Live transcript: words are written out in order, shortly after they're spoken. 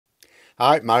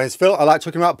Hi, my name's Phil. I like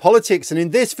talking about politics, and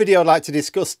in this video I'd like to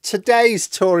discuss today's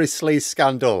Tory sleaze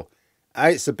scandal.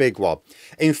 It's a big one.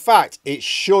 In fact, it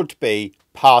should be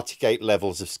Partygate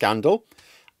levels of scandal,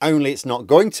 only it's not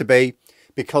going to be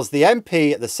because the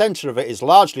MP at the centre of it is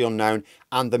largely unknown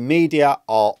and the media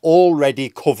are already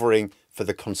covering for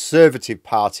the Conservative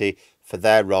Party for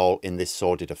their role in this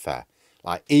sordid affair.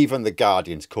 Like even the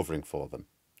Guardian's covering for them.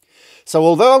 So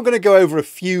although I'm going to go over a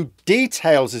few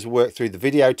details as we work through the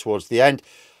video towards the end,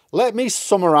 let me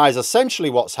summarise essentially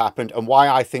what's happened and why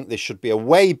I think this should be a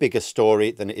way bigger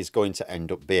story than it is going to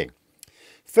end up being.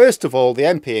 First of all, the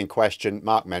MP in question,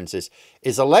 Mark Menzies,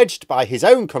 is alleged by his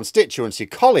own constituency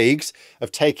colleagues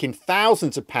of taking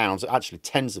thousands of pounds, actually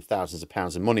tens of thousands of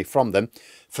pounds of money from them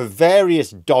for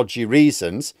various dodgy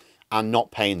reasons and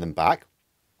not paying them back,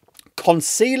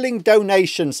 concealing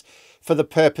donations for the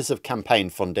purpose of campaign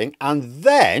funding, and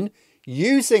then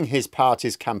using his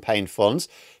party's campaign funds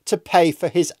to pay for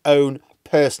his own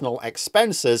personal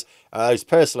expenses. Those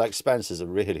personal expenses are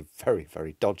really very,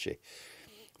 very dodgy.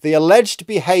 The alleged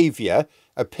behaviour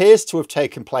appears to have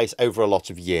taken place over a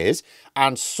lot of years,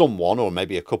 and someone, or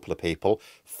maybe a couple of people,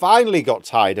 finally got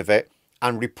tired of it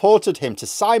and reported him to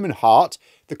Simon Hart,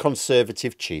 the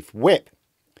Conservative Chief Whip.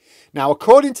 Now,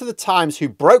 according to the Times, who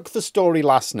broke the story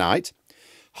last night,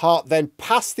 Hart then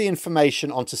passed the information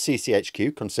on to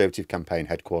CCHQ, Conservative Campaign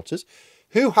Headquarters,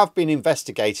 who have been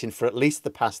investigating for at least the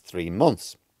past 3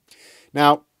 months.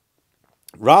 Now,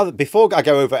 before I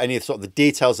go over any of the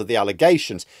details of the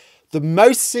allegations, the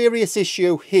most serious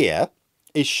issue here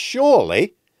is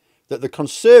surely that the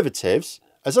Conservatives,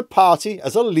 as a party,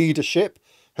 as a leadership,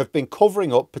 have been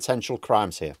covering up potential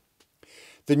crimes here.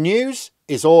 The news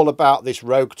is all about this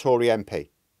rogue Tory MP.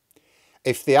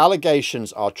 If the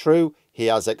allegations are true, he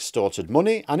has extorted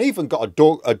money and even got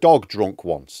a dog drunk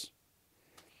once.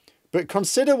 But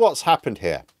consider what's happened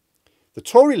here. The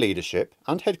Tory leadership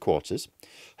and headquarters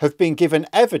have been given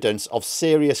evidence of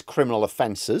serious criminal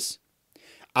offences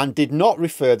and did not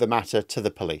refer the matter to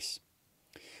the police.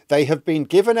 They have been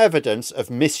given evidence of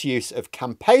misuse of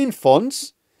campaign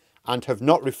funds and have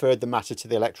not referred the matter to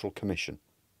the Electoral Commission.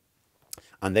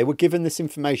 And they were given this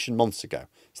information months ago,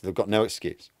 so they've got no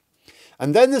excuse.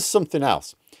 And then there's something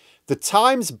else. The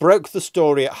Times broke the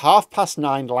story at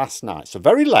 9:30 last night, so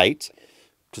very late,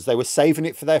 because they were saving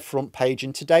it for their front page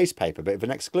in today's paper, a bit of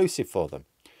an exclusive for them.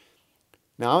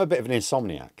 Now, I'm a bit of an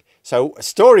insomniac, so a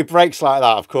story breaks like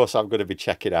that, of course I'm going to be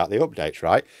checking out the updates,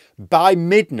 right? By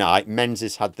midnight,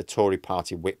 Menzies had the Tory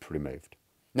party whip removed.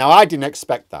 Now, I didn't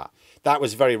expect that. That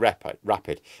was very rapid.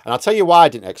 And I'll tell you why I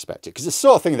didn't expect it, because it's the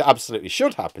sort of thing that absolutely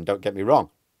should happen, don't get me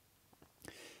wrong.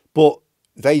 But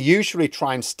they usually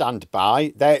try and stand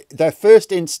by. Their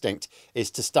first instinct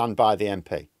is to stand by the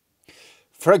MP.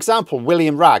 For example,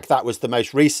 William Ragg, that was the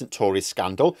most recent Tory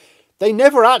scandal. They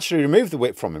never actually removed the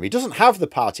whip from him. He doesn't have the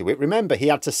party whip. Remember, he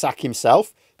had to sack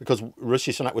himself because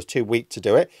Rishi Sunak was too weak to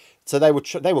do it. So they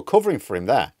were covering for him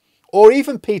there. Or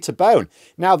even Peter Bone.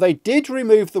 Now, they did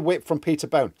remove the whip from Peter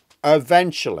Bone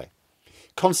eventually.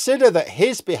 Consider that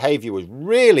his behaviour was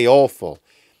really awful.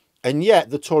 And yet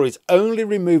the Tories only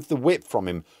removed the whip from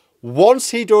him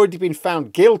once he'd already been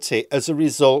found guilty as a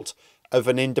result of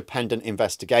an independent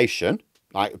investigation,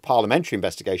 like a parliamentary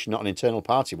investigation, not an internal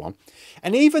party one.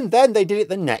 And even then they did it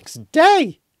the next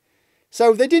day.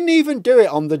 So they didn't even do it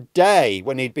on the day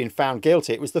when he'd been found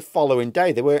guilty. It was the following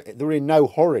day. They were in no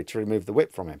hurry to remove the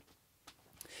whip from him.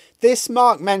 This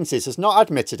Mark Menzies has not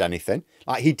admitted anything.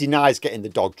 Like, he denies getting the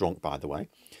dog drunk, by the way.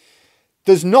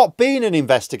 There's not been an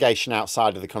investigation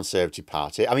outside of the Conservative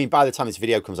Party. I mean, by the time this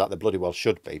video comes out, there bloody well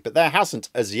should be. But there hasn't,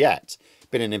 as yet,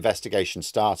 been an investigation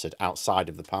started outside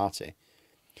of the party.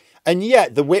 And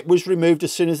yet, the whip was removed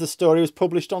as soon as the story was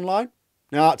published online.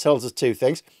 Now, that tells us two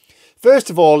things. First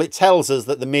of all, it tells us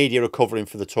that the media are covering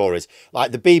for the Tories.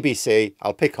 Like the BBC,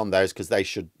 I'll pick on those because they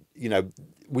should,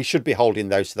 we should be holding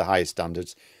those to the highest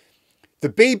standards. The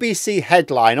BBC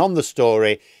headline on the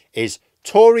story is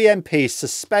Tory MP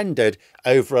suspended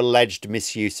over alleged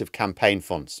misuse of campaign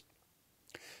funds.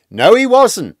 No, he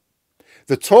wasn't.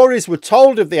 The Tories were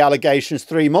told of the allegations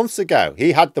 3 months ago.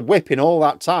 He had the whip in all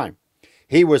that time.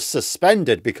 He was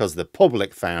suspended because the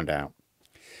public found out.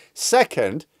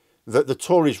 Second, that the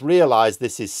Tories realise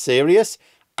this is serious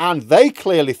and they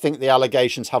clearly think the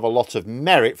allegations have a lot of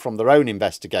merit from their own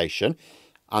investigation.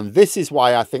 And this is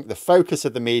why I think the focus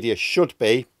of the media should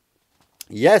be,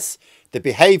 yes, the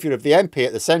behaviour of the MP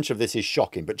at the centre of this is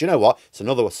shocking. But do you know what? It's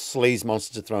another sleaze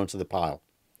monster to throw into the pile.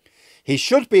 He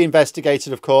should be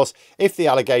investigated, of course, if the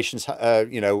allegations,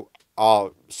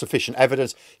 are sufficient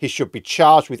evidence. He should be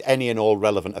charged with any and all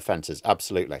relevant offences.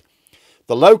 Absolutely.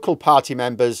 The local party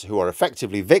members who are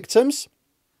effectively victims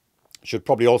should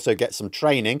probably also get some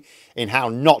training in how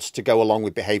not to go along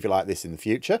with behaviour like this in the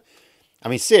future. I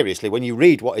mean, seriously, when you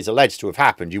read what is alleged to have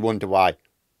happened, you wonder why.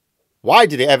 Why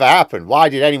did it ever happen? Why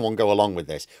did anyone go along with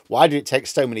this? Why did it take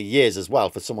so many years as well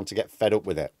for someone to get fed up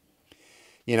with it?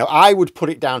 You know, I would put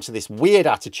it down to this weird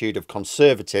attitude of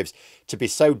Conservatives to be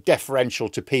so deferential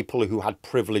to people who had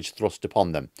privilege thrust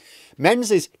upon them.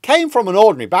 Menzies came from an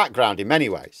ordinary background in many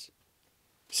ways.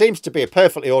 Seems to be a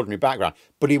perfectly ordinary background,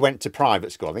 but he went to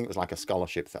private school. I think it was like a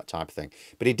scholarship, that type of thing.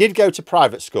 But he did go to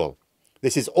private school.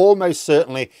 This is almost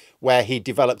certainly where he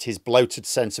developed his bloated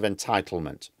sense of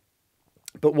entitlement.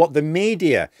 But what the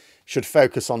media should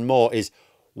focus on more is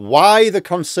why the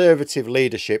Conservative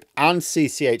leadership and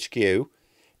CCHQ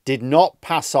did not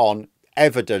pass on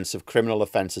evidence of criminal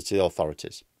offences to the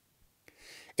authorities.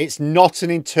 It's not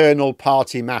an internal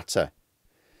party matter.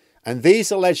 And these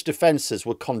alleged offences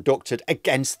were conducted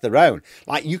against their own.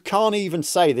 Like, you can't even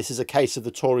say this is a case of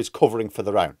the Tories covering for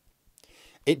their own.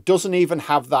 It doesn't even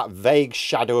have that vague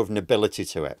shadow of nobility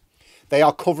to it. They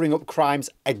are covering up crimes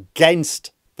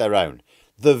against their own.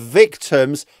 The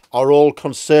victims are all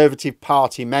Conservative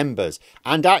Party members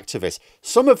and activists,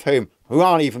 some of whom who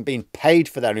aren't even being paid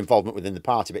for their involvement within the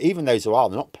party, but even those who are,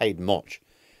 they're not paid much.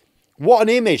 What an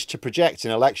image to project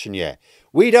in election year.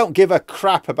 We don't give a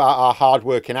crap about our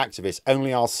hard-working activists,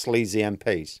 only our sleazy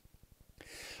MPs.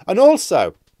 And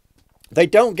also, they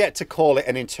don't get to call it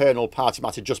an internal party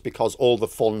matter just because all the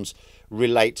funds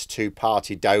relate to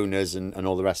party donors and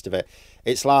all the rest of it.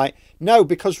 It's like, no,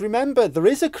 because remember, there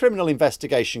is a criminal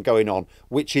investigation going on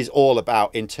which is all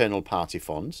about internal party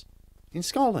funds in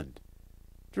Scotland.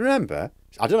 Do you remember?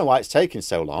 I don't know why it's taking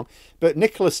so long, but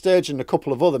Nicola Sturgeon and a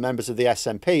couple of other members of the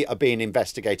SNP are being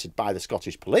investigated by the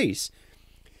Scottish police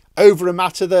over a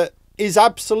matter that is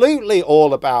absolutely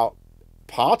all about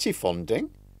party funding,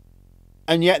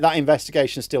 and yet that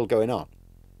investigation is still going on.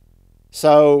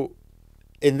 So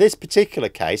in this particular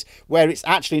case, where it's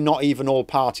actually not even all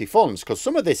party funds, because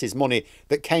some of this is money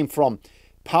that came from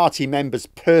party members'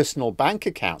 personal bank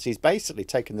accounts, he's basically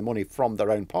taken the money from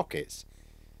their own pockets.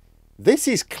 This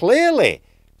is clearly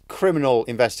criminal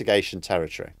investigation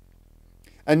territory.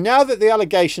 And now that the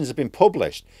allegations have been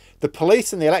published, the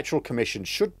police and the Electoral Commission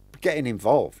should be getting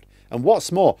involved. And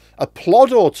what's more, a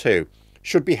plod or two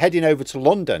should be heading over to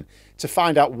London to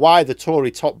find out why the Tory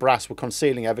top brass were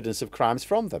concealing evidence of crimes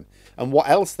from them and what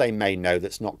else they may know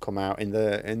that's not come out in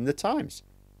the Times.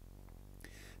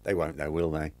 They won't know, will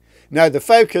they? No, the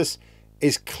focus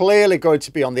is clearly going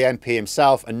to be on the MP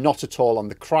himself and not at all on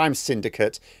the crime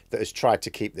syndicate that has tried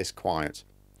to keep this quiet.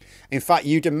 In fact,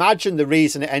 you'd imagine the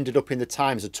reason it ended up in the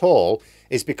Times at all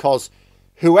is because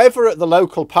whoever at the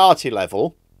local party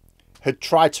level had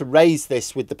tried to raise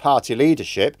this with the party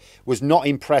leadership was not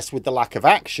impressed with the lack of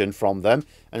action from them,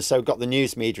 and so got the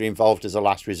news media involved as a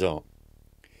last resort.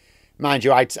 Mind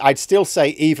you, I'd still say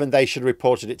even they should have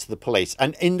reported it to the police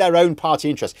and in their own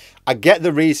party interest. I get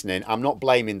the reasoning. I'm not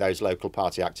blaming those local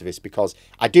party activists because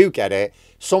I do get it.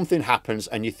 Something happens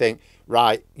and you think,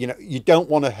 right, you know, you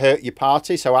don't want to hurt your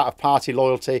party. So out of party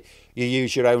loyalty, you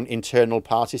use your own internal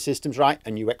party systems, right?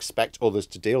 And you expect others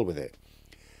to deal with it.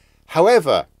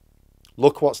 However,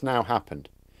 look what's now happened.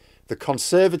 The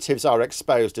Conservatives are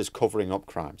exposed as covering up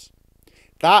crimes.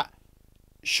 That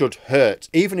should hurt,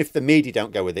 even if the media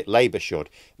don't go with it, Labour should.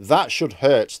 That should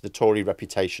hurt the Tory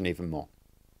reputation even more.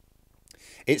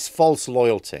 It's false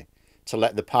loyalty to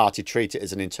let the party treat it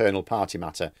as an internal party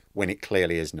matter when it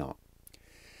clearly is not.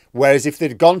 Whereas if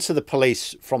they'd gone to the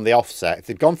police from the offset, if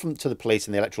they'd gone to the police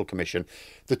and the Electoral Commission,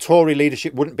 the Tory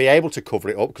leadership wouldn't be able to cover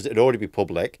it up because it'd already be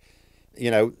public.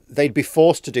 You know, they'd be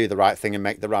forced to do the right thing and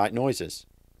make the right noises.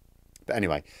 But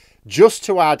anyway, just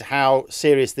to add how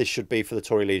serious this should be for the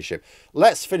Tory leadership,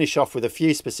 let's finish off with a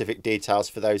few specific details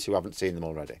for those who haven't seen them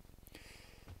already.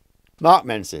 Mark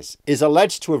Menzies is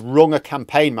alleged to have rung a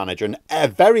campaign manager, a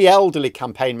very elderly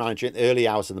campaign manager in the early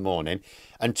hours of the morning,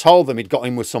 and told them he'd got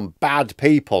in with some bad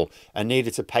people and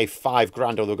needed to pay £5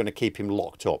 grand or they were going to keep him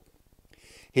locked up.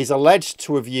 He's alleged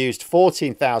to have used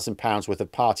 £14,000 worth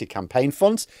of party campaign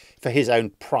funds for his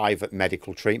own private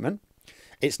medical treatment.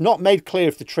 It's not made clear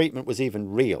if the treatment was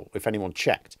even real, if anyone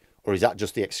checked, or is that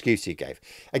just the excuse he gave?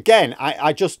 Again,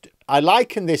 I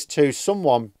liken this to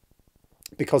someone,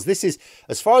 because this is,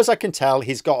 as far as I can tell,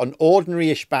 he's got an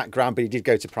ordinary-ish background, but he did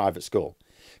go to private school.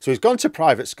 So he's gone to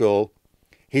private school.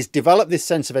 He's developed this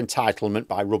sense of entitlement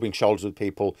by rubbing shoulders with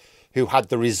people who had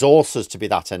the resources to be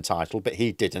that entitled, but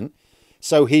he didn't.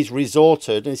 So he's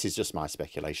resorted, and this is just my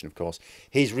speculation, of course,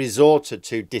 he's resorted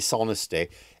to dishonesty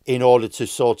in order to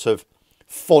sort of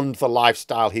fund the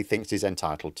lifestyle he thinks he's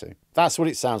entitled to. That's what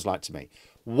it sounds like to me.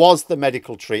 Was the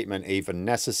medical treatment even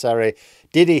necessary?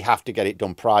 Did he have to get it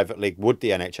done privately? Would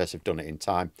the NHS have done it in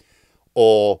time?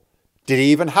 Or did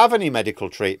he even have any medical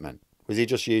treatment? Was he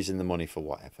just using the money for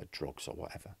whatever, drugs or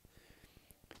whatever?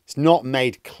 It's not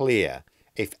made clear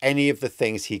if any of the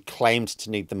things he claimed to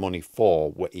need the money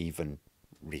for were even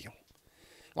real.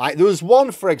 Like there was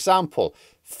one, for example,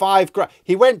 £5,000.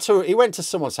 He went to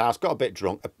someone's house, got a bit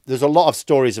drunk. There's a lot of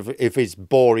stories of his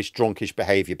boorish, drunkish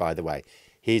behaviour, by the way.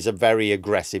 He's a very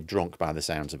aggressive drunk by the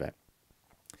sounds of it.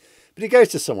 But he goes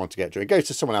to someone to get drunk. He goes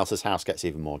to someone else's house, gets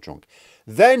even more drunk.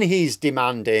 Then he's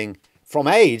demanding from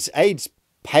AIDS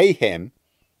pay him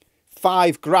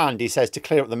 £5,000, he says, to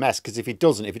clear up the mess, because if he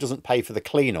doesn't pay for the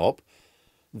clean-up,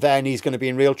 then he's going to be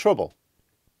in real trouble.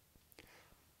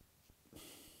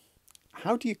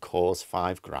 How do you cause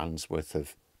 £5,000 worth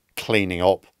of cleaning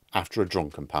up after a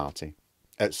drunken party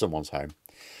at someone's home?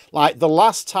 Like the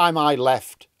last time I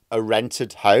left a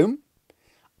rented home,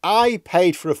 I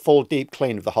paid for a full deep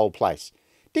clean of the whole place.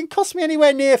 Didn't cost me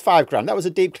anywhere near £5,000. That was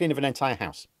a deep clean of an entire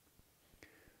house.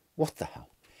 What the hell?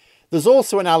 There's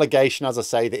also an allegation, as I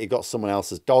say, that he got someone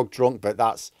else's dog drunk, but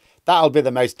that'll be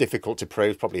the most difficult to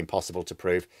prove, probably impossible to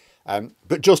prove.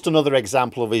 But just another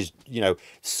example of his,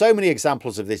 so many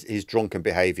examples of his drunken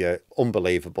behaviour,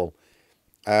 unbelievable.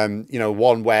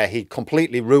 One where he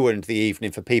completely ruined the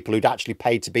evening for people who'd actually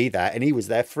paid to be there, and he was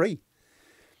there free.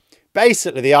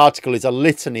 Basically, the article is a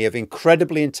litany of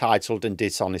incredibly entitled and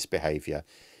dishonest behaviour.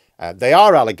 They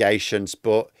are allegations,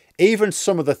 but even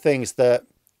some of the things that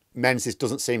Menzies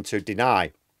doesn't seem to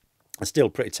deny are still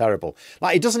pretty terrible.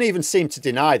 Like, he doesn't even seem to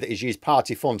deny that he's used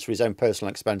party funds for his own personal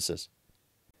expenses.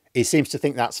 He seems to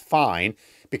think that's fine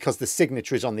because the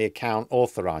signatories on the account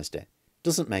authorised it.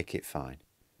 Doesn't make it fine.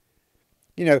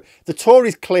 The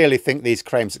Tories clearly think these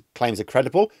claims are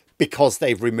credible because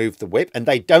they've removed the whip, and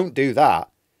they don't do that.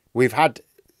 We've had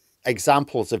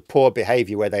examples of poor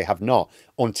behaviour where they have not,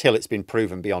 until it's been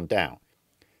proven beyond doubt.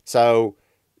 So,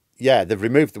 yeah, they've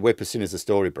removed the whip as soon as the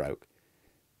story broke.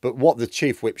 But what the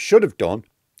Chief Whip should have done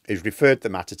is referred the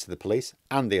matter to the police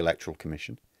and the Electoral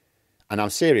Commission. And I'm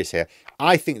serious here.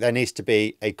 I think there needs to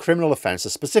be a criminal offence,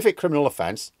 a specific criminal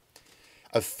offence,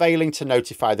 of failing to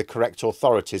notify the correct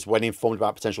authorities when informed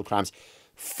about potential crimes,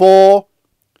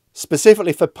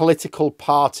 specifically for political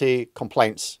party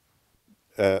complaints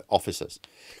officers.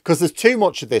 Because there's too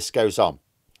much of this goes on.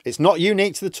 It's not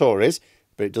unique to the Tories,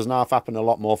 but it does not happen a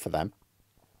lot more for them.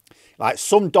 Like,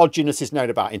 some dodginess is known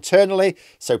about internally,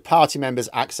 so party members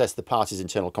access the party's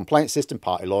internal complaint system,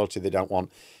 party loyalty. They don't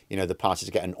want, the party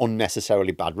to get an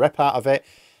unnecessarily bad rep out of it.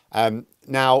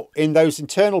 Now, in those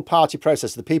internal party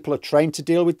processes, the people are trained to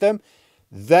deal with them.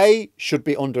 They should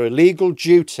be under a legal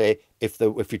duty. If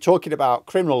you're talking about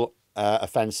criminal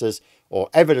offences or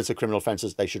evidence of criminal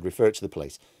offences, they should refer it to the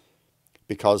police.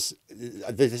 Because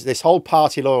this whole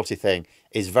party loyalty thing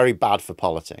is very bad for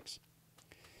politics.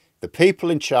 The people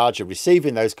in charge of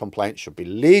receiving those complaints should be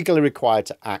legally required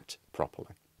to act properly.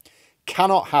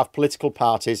 Cannot have political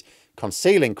parties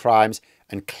concealing crimes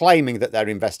and claiming that they're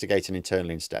investigating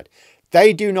internally instead.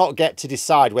 They do not get to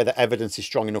decide whether evidence is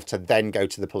strong enough to then go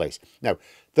to the police. No,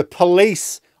 the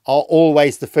police are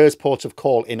always the first port of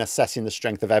call in assessing the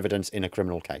strength of evidence in a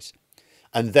criminal case.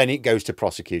 And then it goes to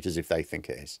prosecutors if they think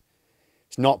it is.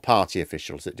 It's not party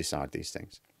officials that decide these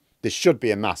things. This should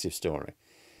be a massive story.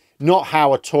 Not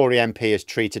how a Tory MP has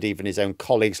treated even his own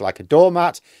colleagues like a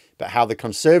doormat, but how the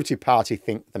Conservative Party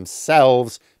think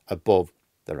themselves above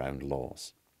their own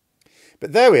laws.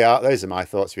 But there we are. Those are my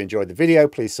thoughts. If you enjoyed the video,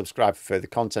 please subscribe for further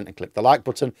content and click the like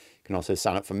button. You can also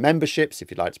sign up for memberships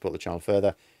if you'd like to support the channel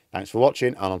further. Thanks for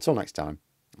watching, and until next time,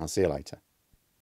 I'll see you later.